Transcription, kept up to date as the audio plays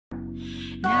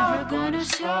gonna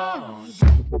show.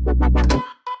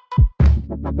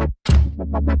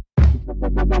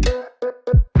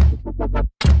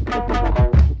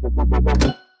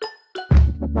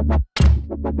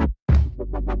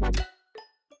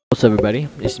 What's up, everybody?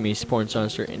 It's me, Sports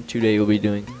Monster, and today we'll be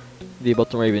doing the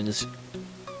Baltimore Ravens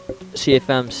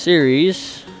CFM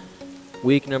series,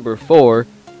 week number 4,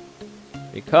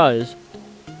 because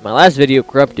my last video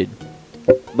corrupted.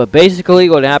 But basically,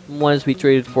 what happened was we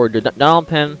traded for Donald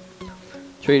Penn,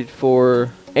 traded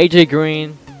for AJ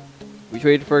Green, we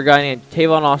traded for a guy named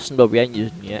Tavon Austin, but we hadn't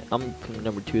used him yet. I'm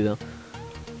number 2 though.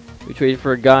 We traded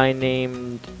for a guy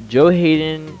named Joe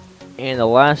Hayden, and the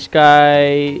last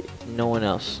guy, no one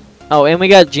else. Oh, and we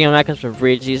got GM Atkins from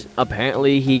free agencies.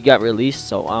 Apparently, he got released,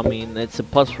 so I mean, it's a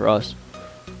plus for us.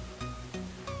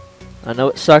 I know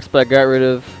it sucks, but I got rid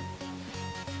of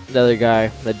the other guy,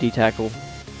 the D tackle.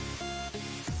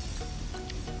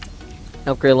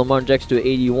 Upgrade Lamar Jackson to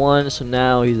 81, so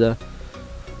now he's a.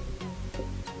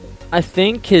 I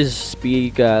think his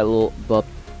speed got a little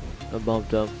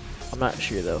bumped up. I'm not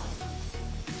sure though.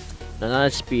 No, not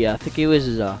his speed. I think it was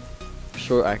his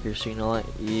short accuracy. You know, like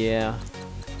yeah,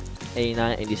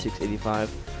 89, 86,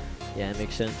 85. Yeah, it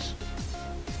makes sense.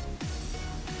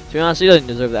 To be honest, he doesn't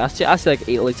deserve that. I see like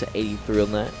 8 licks at 83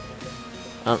 on that.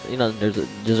 He doesn't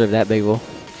deserve that big one.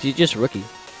 He's just a rookie.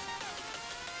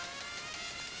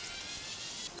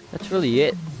 That's really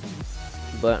it.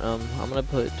 But I'm gonna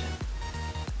put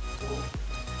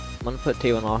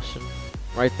Tavon Austin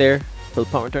right there for the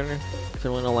punt returner. Cause I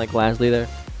really don't like Lasley there.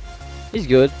 He's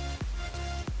good,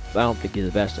 but I don't think he's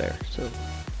the best there. So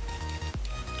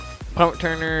punt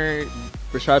returner,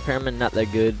 Rashad Perriman, not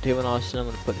that good. Tavon Austin, I'm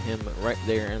gonna put him right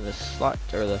there in the slot,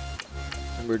 or the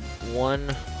number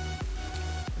 1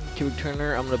 key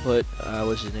returner. I'm gonna put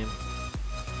what's his name?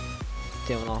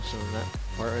 Tavon Austin on that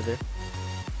part right there,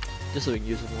 just so we can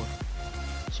use him more.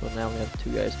 So now we have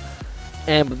 2 guys.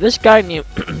 And but this guy named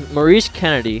Maurice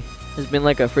Kennedy has been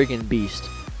like a freaking beast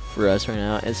for us right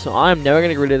now. And so I'm never going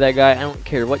to get rid of that guy. I don't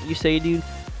care what you say, dude.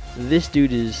 This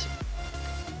dude is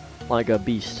like a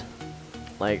beast.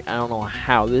 Like, I don't know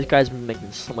how. This guy's been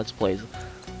making so much plays.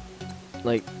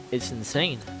 Like, it's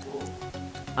insane.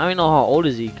 I don't even know how old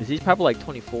is he, because he's probably like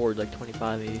 24, like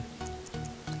 25 maybe.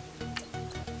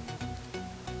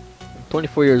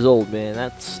 24 years old, man.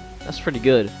 That's pretty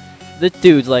good. This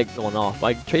dude's like going off.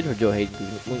 I traded for Joe Hayden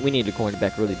because we need a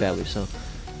cornerback really badly. So,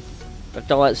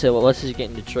 after all that said, well, let's just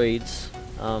get into trades.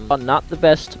 Not the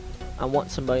best. I want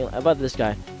somebody. How about this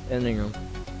guy? Ending room.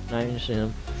 Not interested in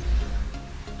him.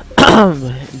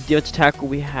 Defensive tackle,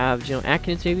 we have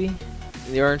Atkins maybe.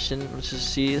 The Arnson. Let's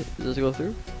just see. Does it go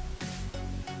through?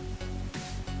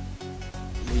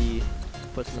 We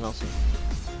put someone else in.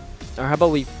 Or how about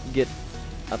we get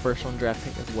a first round draft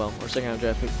pick as well, or second round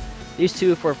draft pick. These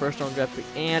 2 for a first round draft pick,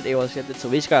 and it was accepted, so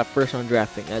we just got a first round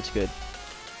draft pick. That's good.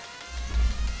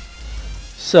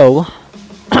 So,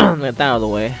 get that out of the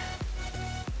way.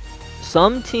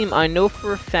 Some team I know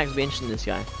for a fact will be interested in this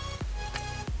guy,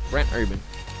 Brent Urban.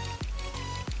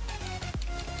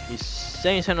 He's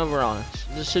 77 overall.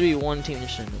 There should be 1 team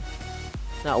interested in him.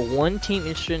 Not 1 team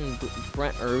interested in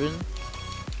Brent Urban.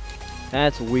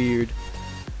 That's weird.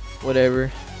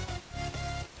 Whatever.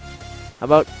 How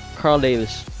about Carl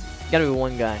Davis? Gotta be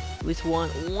 1 guy. At least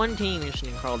one team interested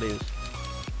in Carl Davis.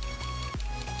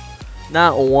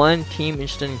 Not 1 team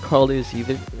interested in Carl Davis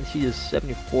either. He's just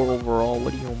 74 overall.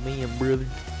 What do you mean, brother?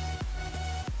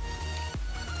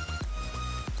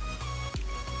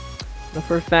 But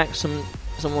for a fact,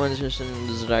 someone's interested in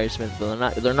Desire Smith,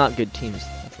 but they're not good teams.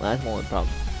 That's more the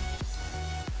problem.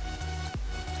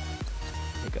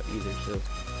 Pick up either, so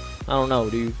I don't know,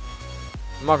 dude.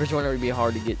 Marcus Warner would be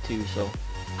hard to get too, so.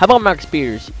 How about Marcus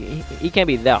Peters? He can't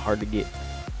be that hard to get.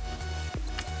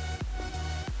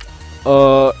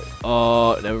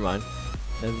 Never mind.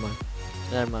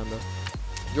 Never mind, bro.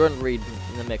 Jordan Reed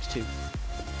in the mix too.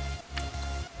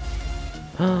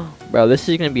 Bro, this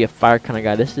is gonna be a fire kind of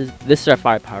guy. This is our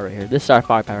firepower right here. This is our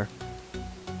firepower.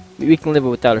 We can live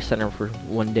without a center for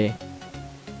 1 day.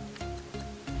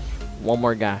 1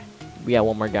 more guy. We got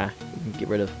 1 more guy we can get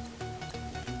rid of.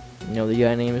 You know what the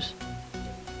guy name is?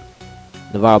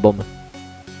 Navarro Bowman.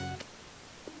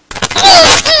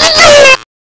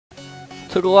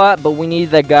 Took a lot, but we need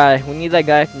that guy. We need that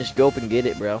guy who can just go up and get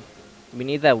it, bro. We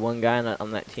need that 1 guy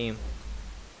on that team.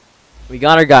 We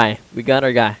got our guy.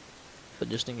 But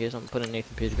just in case, I'm putting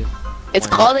Nathan Peterson. It's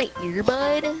called an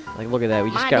earbud. Like, look at that.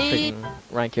 We just got freaking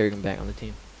Ryan Kerrigan back on the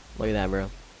team. Look at that, bro.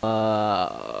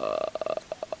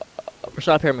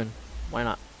 Rashad Perriman. Why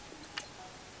not?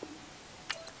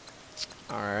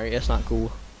 Alright, that's not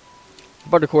cool. How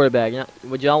about the quarterback?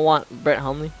 Would y'all want Brett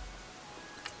Hundley?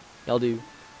 Y'all do.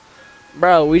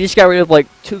 Bro, we just got rid of like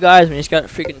 2 guys. We just got a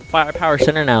freaking firepower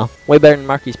center now. Way better than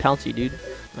Marquise Pouncey, dude.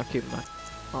 I'll keep him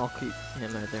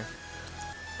right there.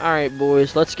 Alright,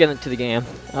 boys, let's get into the game.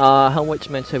 How much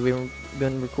minutes have we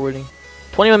been recording?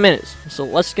 21 minutes. So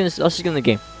let's just get in the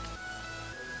game.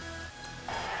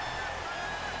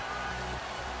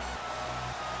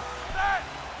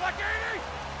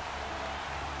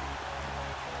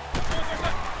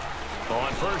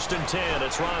 On 1st and 10,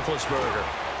 it's Roethlisberger.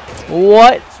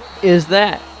 What is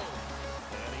that?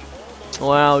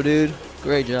 Wow, dude.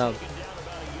 Great job.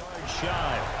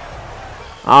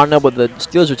 I don't know, but the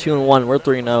Steelers are 2-1. We're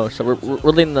 3-0, so we're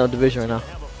leading the division right now.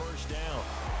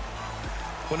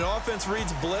 When an offense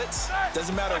reads blitz,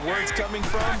 doesn't matter where it's coming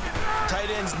from, tight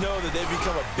ends know that they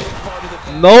become a big part of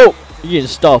the. Nope. You getting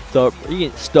stuffed up. You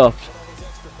getting stuffed.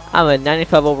 I'm a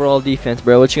 95 overall defense,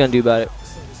 bro. What you gonna do about it?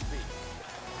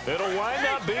 It'll wind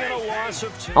up being a loss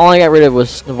of 2. All I got rid of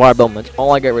was Navarre Bowman.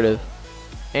 All I got rid of.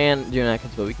 And June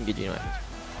Atkins, but we can get June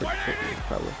Atkins.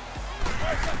 Probably.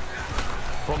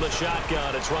 From the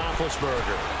shotgun, it's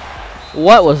Roethlisberger.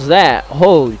 What was that?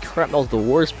 Holy crap, that was the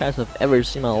worst pass I've ever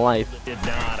seen in my life. Did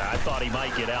not. I thought he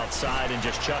might get outside and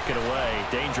just chuck it away.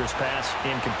 Dangerous pass,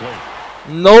 incomplete.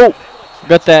 Nope.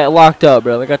 Got that locked up,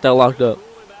 bro. I got that locked up.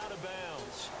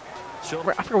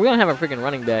 I forgot we don't have a freaking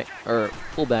running back or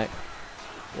fullback.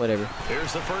 Whatever.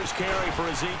 Here's the first carry for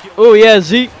Ezekiel. Oh, yeah,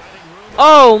 Zeke.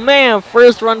 Oh, man.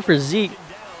 First run for Zeke.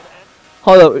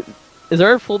 Hold up. Is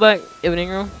there a fullback, Evan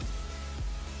Ingram?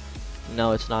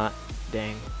 No, it's not.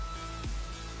 Dang.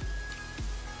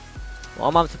 Well,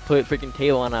 I'm about to put freaking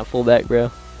Table on that fullback, bro.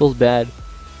 Feels bad.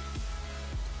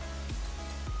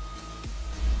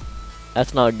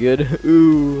 That's not good.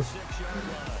 Ooh.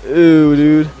 Ooh,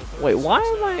 dude. Wait, why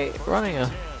am I running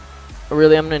a... Oh,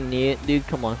 really, I'm going to knee it, dude.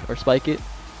 Come on. Or spike it.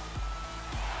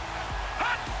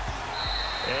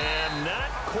 And not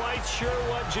quite sure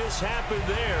what just happened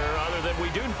there, other than we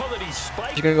do know that he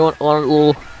spiked. He's going to go on a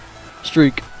little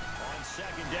streak. On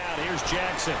 2nd down, here's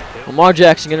Jackson. Lamar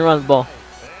Jackson going to run the ball.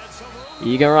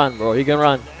 You can run, bro. You can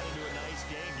run.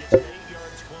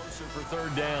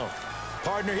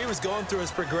 Partner, he was going through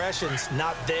his progressions.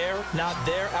 Not there, not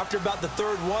there. After about the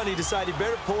 3rd one, he decided he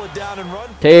better pull it down and run.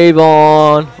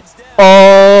 Tavon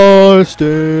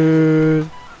Austin.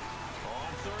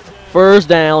 First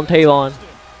down, Tavon.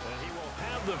 He will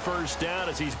have the first down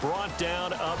as he's brought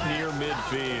down up near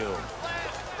midfield.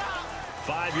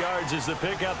 5 yards is the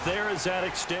pickup there as that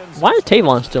extends. Why is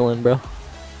Tavon still in, bro?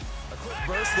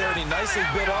 Burst there, and he nicely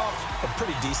bit off a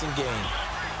pretty decent gain.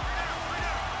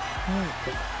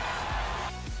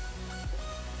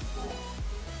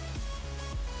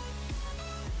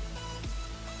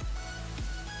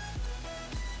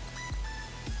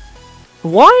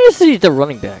 Why is he the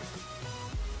running back?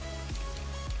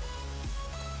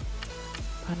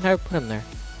 I never put him there.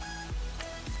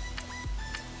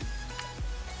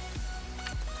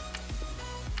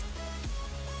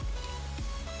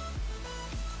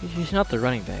 He's not the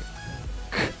running back.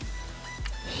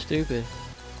 Stupid.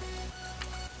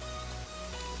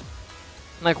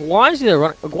 Like, why is he the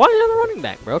running? Why is he the running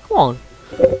back, bro? Come on.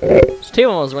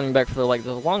 Steven was running back for like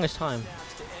the longest time.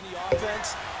 To any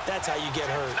offense, that's how you get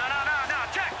hurt. No,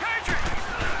 Jack Patrick.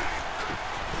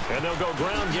 And they'll go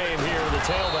ground game here with the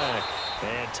tailback.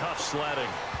 And tough sledding.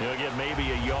 He'll get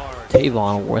maybe a yard.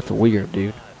 Tavon worth a weird,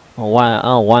 dude. Oh, why? I don't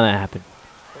know why that happened.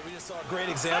 We just saw a great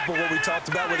example of what we talked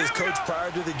about with his coach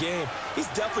prior to the game. He's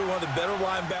definitely one of the better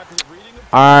linebackers reading him.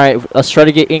 All right, let's try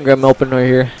to get Ingram open right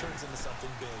here.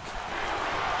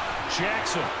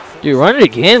 Jackson. Dude, run it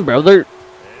again, bro.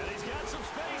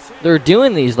 They're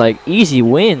doing these like easy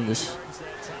wins.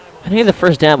 I need the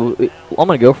first down, but I'm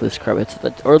gonna go for this crap. It's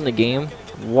early in the game.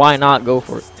 Why not go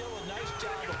for it?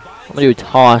 I'm gonna do a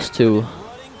toss too.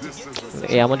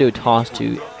 Yeah, I'm gonna do a toss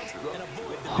too.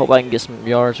 Hope I can get some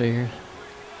yards right here.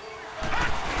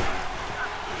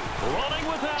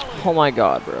 Oh my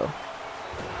god, bro.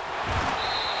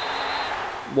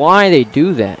 Why they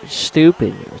do that?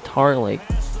 Stupid, retarded. Like,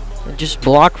 just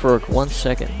block for 1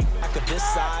 second. Of this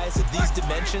size, of these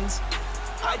dimensions,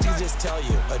 I can just tell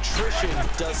you, attrition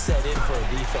does set in for a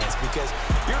defense because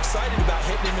you're excited about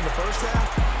hitting him in the first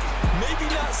half.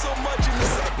 Maybe not so much in the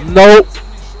second. Nope.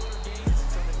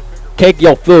 Take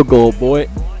your field goal, boy.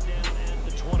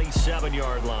 The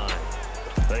 27-yard line.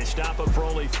 They stop him for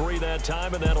only 3 that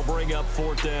time, and that'll bring up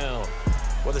 4th down.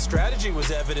 Well, the strategy was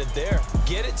evident there.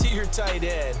 Get it to your tight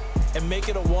end and make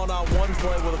it a one-on-one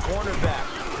play with a cornerback.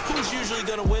 Who's usually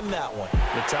going to win that one?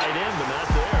 The tight end, but not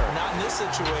there. Not in this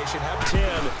situation. Have 10.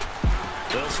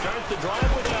 They'll start the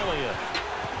drive with Elliott.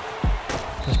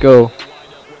 Let's go.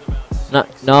 Not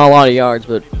a lot of yards,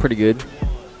 but pretty good.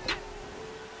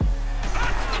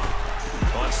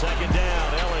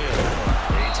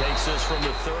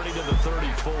 30 to the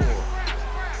 34.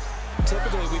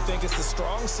 Typically, we think it's the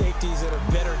strong safeties that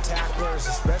are better tacklers,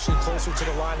 especially closer to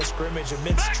the line of scrimmage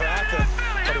amidst traffic.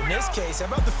 But in this case, how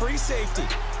about the free safety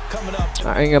coming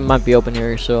up? Ingram might be open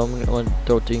here, so I'm going to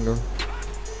throw it to Ingram.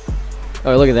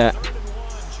 Oh, look at that.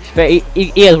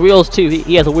 He has wheels, too.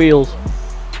 He has wheels.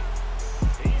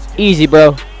 Easy,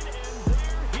 bro.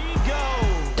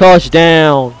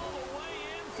 Touchdown.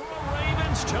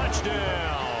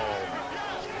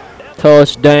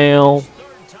 Touchdown.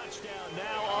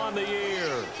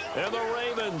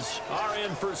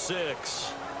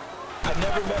 I've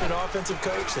never met an offensive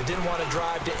coach that didn't want to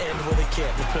drive to end with a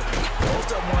kick.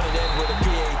 Most of them wanted to end with a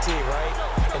PAT, right?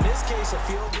 In this case, a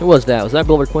field. Who was that? Was that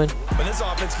Glover Quinn? When this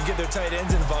offense can get their tight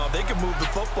ends involved, they can move the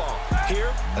football.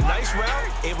 Here, a nice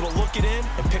route, able to look it in,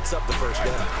 and picks up the first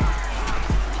down.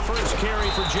 First carry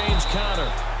for James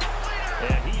Conner.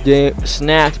 Dude,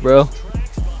 snacks, bro.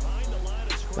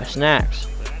 My snacks.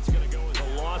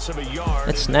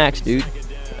 That's snacks, dude.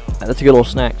 That's a good old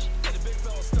snacks.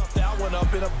 That one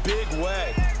up in a big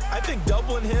way. I think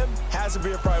doubling him has to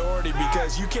be a priority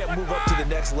because you can't move up to the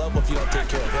next level if you don't take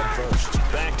care of him first.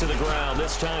 Back to the ground,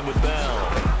 this time with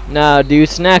Bell. Nah, dude,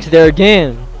 snacks there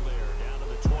again.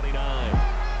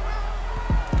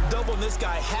 Doubling this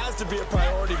guy has to be a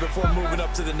priority before moving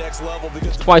up to the next level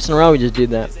because Twice in a row we just did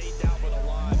that.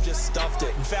 Just stuffed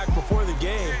it. In fact, before the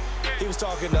game, he was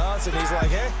talking to us and he's like,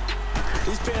 hey,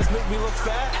 these pants make me look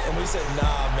fat. And we said,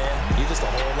 nah, man, you're just a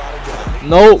whole lot of guy.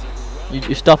 Nope.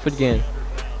 You stuff it again.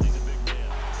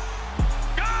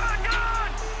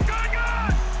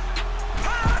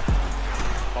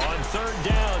 On third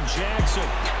down, Jackson.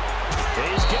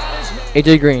 He's got his man.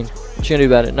 AJ Green. What you gonna do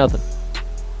about it? Nothing.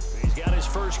 He's got his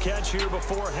first catch here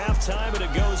before halftime, and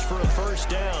it goes for a first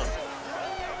down.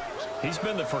 He's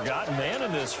been the forgotten man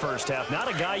in this first half. Not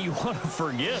a guy you want to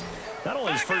forget. Not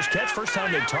only his first catch, first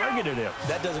time they targeted him.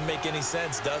 That doesn't make any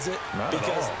sense, does it? Not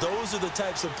because at all. those are the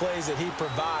types of plays that he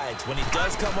provides. When he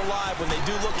does come alive, when they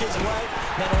do look his way,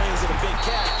 not only is it a big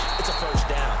catch, it's a first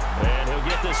down. And he'll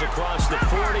get this across the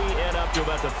 40 and up to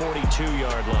about the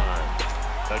 42-yard line.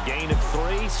 A gain of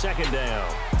 3, second down.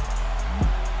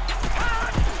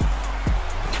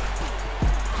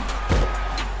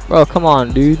 Bro, come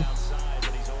on, dude.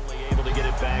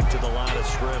 Back to the line of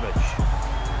scrimmage.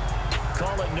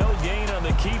 Call it no gain on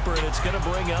the keeper, and it's going to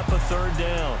bring up a third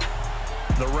down.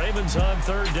 The Ravens on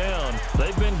third down.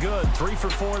 They've been good. 3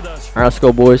 for 4 thus far. All right, let's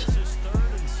go, boys.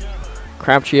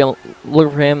 Crabtree,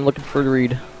 looking for him, looking for the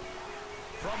read.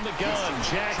 From the gun,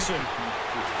 Jackson.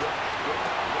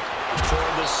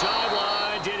 Toward the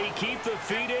sideline. Did he keep the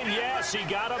feet in? Yes, he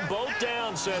got them both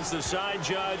down, says the side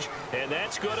judge, and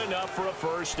that's good enough for a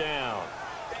first down.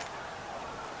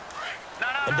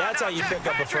 And that's how you pick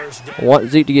up a first down. I want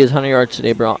Zeke to get his 100 yards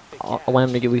today, bro. I want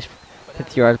him to get at least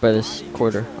 50 yards by this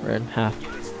quarter or in half.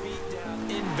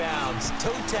 Inbounds,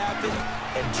 toe tapping,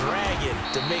 and dragging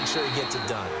to make sure he gets it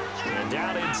done. And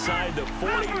down inside the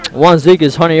 40. I want Zeke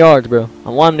his 100 yards, bro. I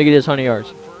want him to get his 100 yards.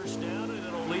 First down, and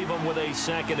it'll leave him with a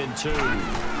 2nd and 2.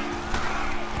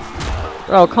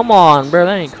 Bro, come on, bro.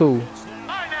 That ain't cool. They'll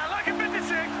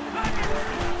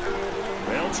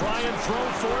try and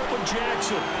throw for it with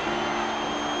Jackson.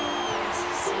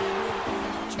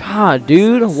 God,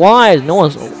 dude, why is no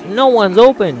one's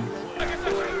open?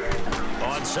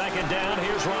 On second down,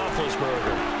 here's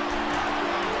Roethlisberger.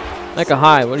 Like a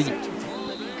high. What are you?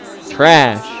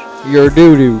 Trash. You're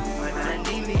doo-doo.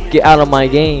 Get out of my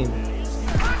game. The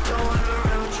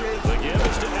give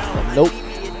is to Allen. Nope.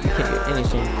 You can't get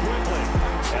anything.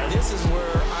 And this is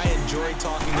where I enjoy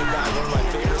talking about one of my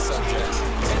favorite subjects,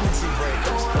 tendency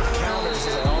breakers, or counters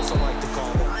as I also like to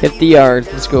call them. 50 yards.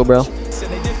 Let's go, bro. And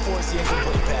they did force the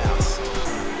incomplete pass.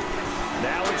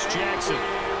 Now it's Jackson.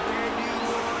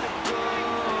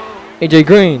 AJ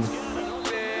Green.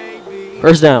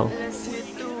 First down.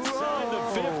 Inside the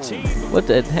 15. What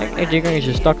the heck? AJ Green is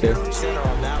just stuck there. Center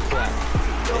on that play.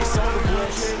 They saw the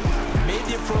blitz, made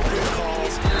the appropriate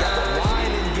calls, got the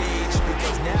line engaged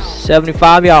because now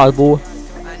 75 yards, boy.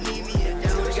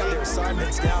 they got their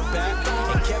assignments down back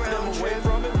and kept them away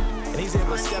from him, and he's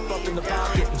able to step up in the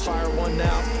pocket and fire one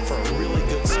now for a really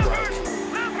good strike.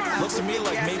 Looks to me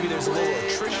like maybe there's a little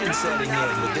attrition setting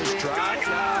in with this drive,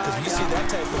 because when you see that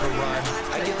type of a run,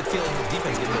 I get the feeling the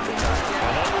defense getting a bit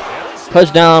tired.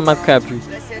 Touchdown, my Crabtree.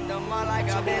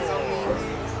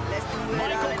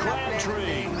 Michael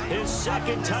Crabtree, his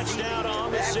 2nd touchdown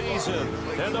on the season.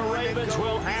 And the Ravens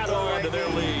will add on to their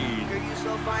lead.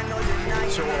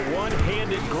 So a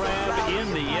one-handed grab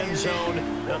in the end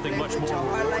zone. Nothing much more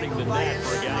rewarding than that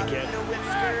for a guy catching.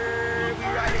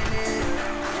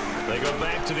 They go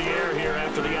back to the air here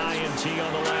after the INT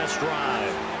on the last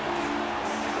drive.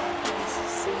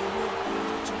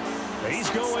 He's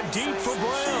going deep for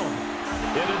Brown.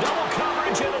 In a double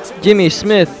coverage, and it's Jimmy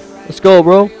Smith. Let's go,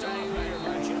 bro.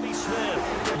 Jimmy Smith.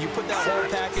 When you put that whole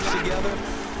package together,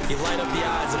 you light up the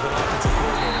eyes of an offensive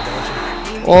coordinator, don't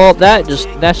you? Well,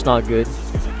 that's not good.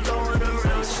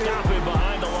 Stop him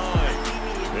behind the line.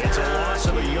 It's a loss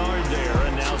of a yard there,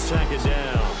 and now second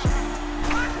down.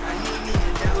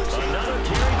 Another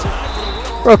carry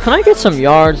time. Bro, can I get some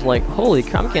yards? Like, holy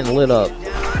crap, I'm getting lit up. The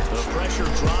pressure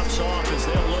drops off as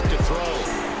they'll look to throw.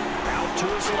 Out to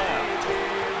his left.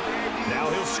 Now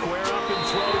he'll square up and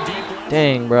throw deep left.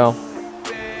 Dang, bro.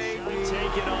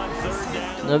 Take it on third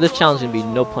down. No, this challenge is gonna be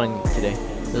no punting today.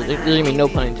 There's gonna be no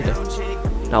punting today.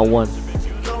 Not one. Game,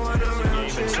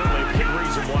 and certainly a big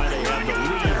reason why they have the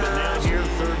lead. But now here,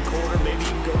 third quarter, maybe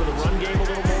you can go to the run game a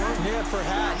little more. Yeah,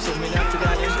 perhaps. I mean, after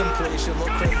that incompletion, look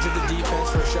credit to the defense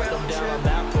for shutting them down on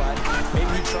that play.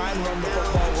 Maybe you try and run the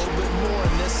football a little bit more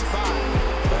in this spot.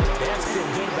 But they have to feel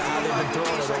good about how they've been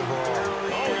throwing it overall.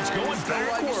 Oh, he's going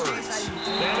backwards.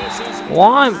 And this is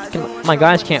Why? My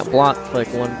guys can't block for like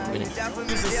 1 minute.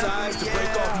 Use the size to break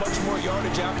off much more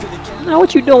yardage after the catch. Now,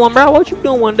 what you doing, bro? What you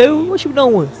doing, dude? What you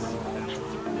doing?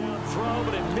 throw,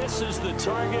 but it misses the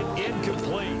target,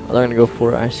 incomplete. They're gonna go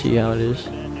for it. I see how it is.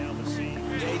 Yeah,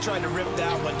 he tried to rip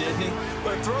that one, didn't he?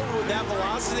 But throwing with that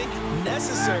velocity,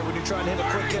 necessary when you're trying to hit a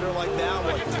quick hitter like that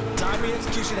one. Timing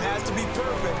execution has to be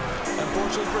perfect.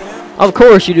 Unfortunately for him. Of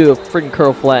course you do a freaking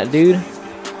curl flat, dude.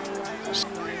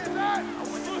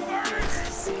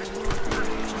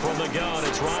 From the gun,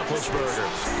 it's Roethlisberger.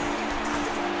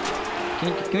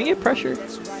 Can we get pressure?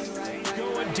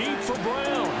 Going deep for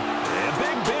Brown. And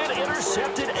Big Ben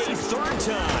intercepted a third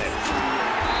time.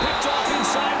 Picked off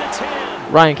inside the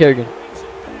 10. Ryan Kerrigan.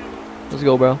 Let's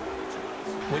go, bro.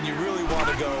 When you really want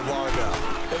to go largo.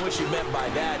 And what you meant by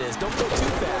that is don't go too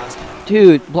fast.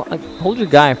 Dude, hold your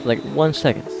guy for like 1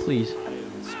 second, please.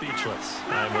 Speechless.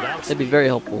 And without That'd be very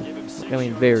helpful. I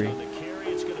mean, very.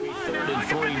 It's going to be 3rd and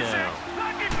 3 now.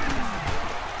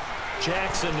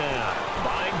 Jackson now.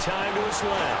 Buying time to his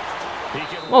left. He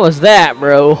can What was that,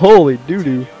 bro? Holy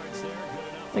doo-doo.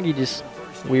 I think he just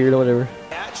weird or whatever.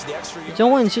 Catch the extra yard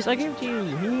Jones, just I give it to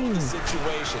you.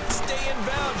 situation. Stay in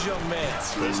bounds, young man.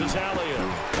 This is Elliott.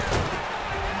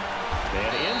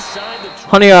 And inside the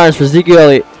 100 yards for Zeke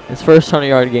Elliott. His first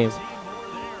 100-yard game.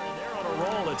 they're on a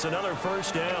roll. It's another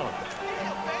first down.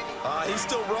 He's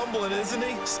still rumbling, isn't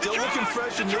he? Still looking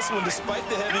fresh in this one despite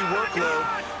the heavy workload.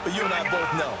 But you and I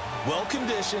both know,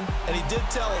 well-conditioned, and he did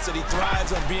tell us that he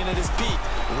thrives on being at his peak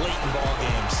late in ball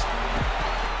games.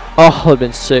 Oh, that would have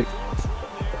been sick.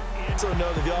 So know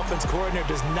that the offense coordinator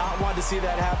does not want to see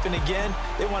that happen again.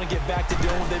 They want to get back to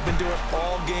doing what they've been doing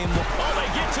all game long. Oh, they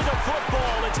get to the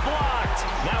football. It's blocked.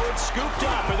 Now it's scooped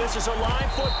up, and this is a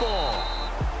live football.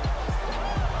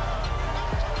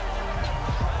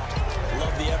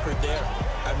 Love the effort there.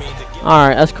 I mean, to get All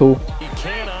right, that's cool. He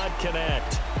cannot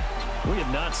connect. We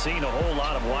have not seen a whole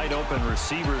lot of wide-open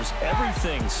receivers.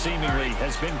 Everything seemingly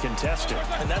has been contested.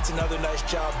 and that's another nice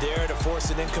job there to force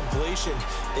an incompletion.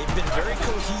 They've been very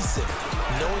cohesive,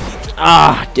 knowing each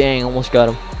Ah, dang, almost got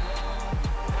him.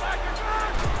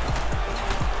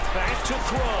 Back to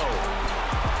throw.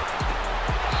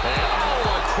 And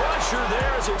oh, a crusher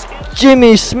there as it's in.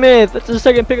 Jimmy Smith. That's the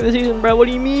second pick of the season, bro. What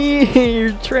do you mean?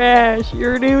 You're trash.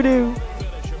 You're doo-doo.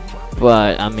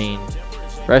 But, I mean,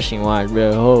 rushing wide,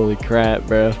 bro. Holy crap,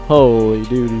 bro. Holy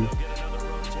doo-doo.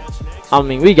 I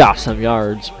mean, we got some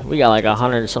yards. We got like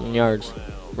 100-something yards.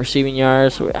 Receiving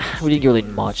yards, we didn't get really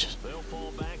much. They'll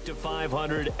fall back to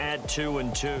 500 at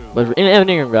 2-2. But Evan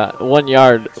Ingram got 1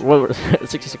 yard,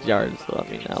 66 yards. So,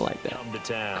 I mean, I like that. Come to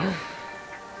town.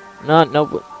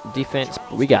 No defense,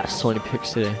 but we got so many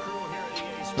picks today.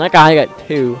 That guy got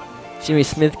 2. Jimmy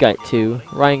Smith got 2.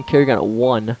 Ryan Kerrigan got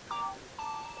 1.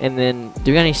 And then,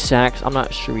 do we got any sacks? I'm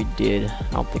not sure we did.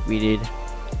 I don't think we did.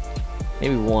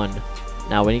 Maybe 1.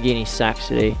 Now, we didn't get any sacks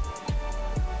today.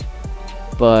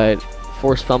 But,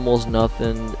 forced fumbles,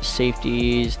 nothing.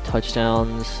 Safeties,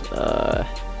 touchdowns,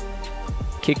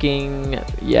 kicking.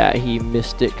 Yeah, he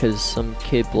missed it because some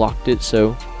kid blocked it,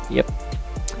 so, yep.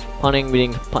 Punting, we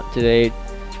didn't punt today.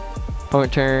 Punt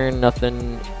return,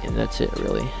 nothing, and that's it,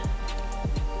 really.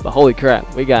 But holy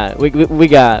crap, we got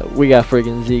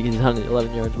freaking Zeke. He's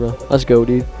 111 yards, bro. Let's go,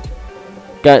 dude.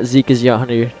 Got Zeke is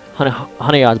 100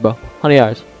 yards, bro. 100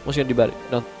 yards. What's you gonna do about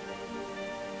it? Nothing.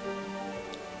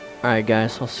 All right,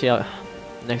 guys. I'll see you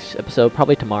next episode,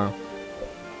 probably tomorrow.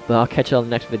 But I'll catch you on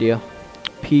the next video.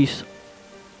 Peace,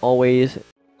 always.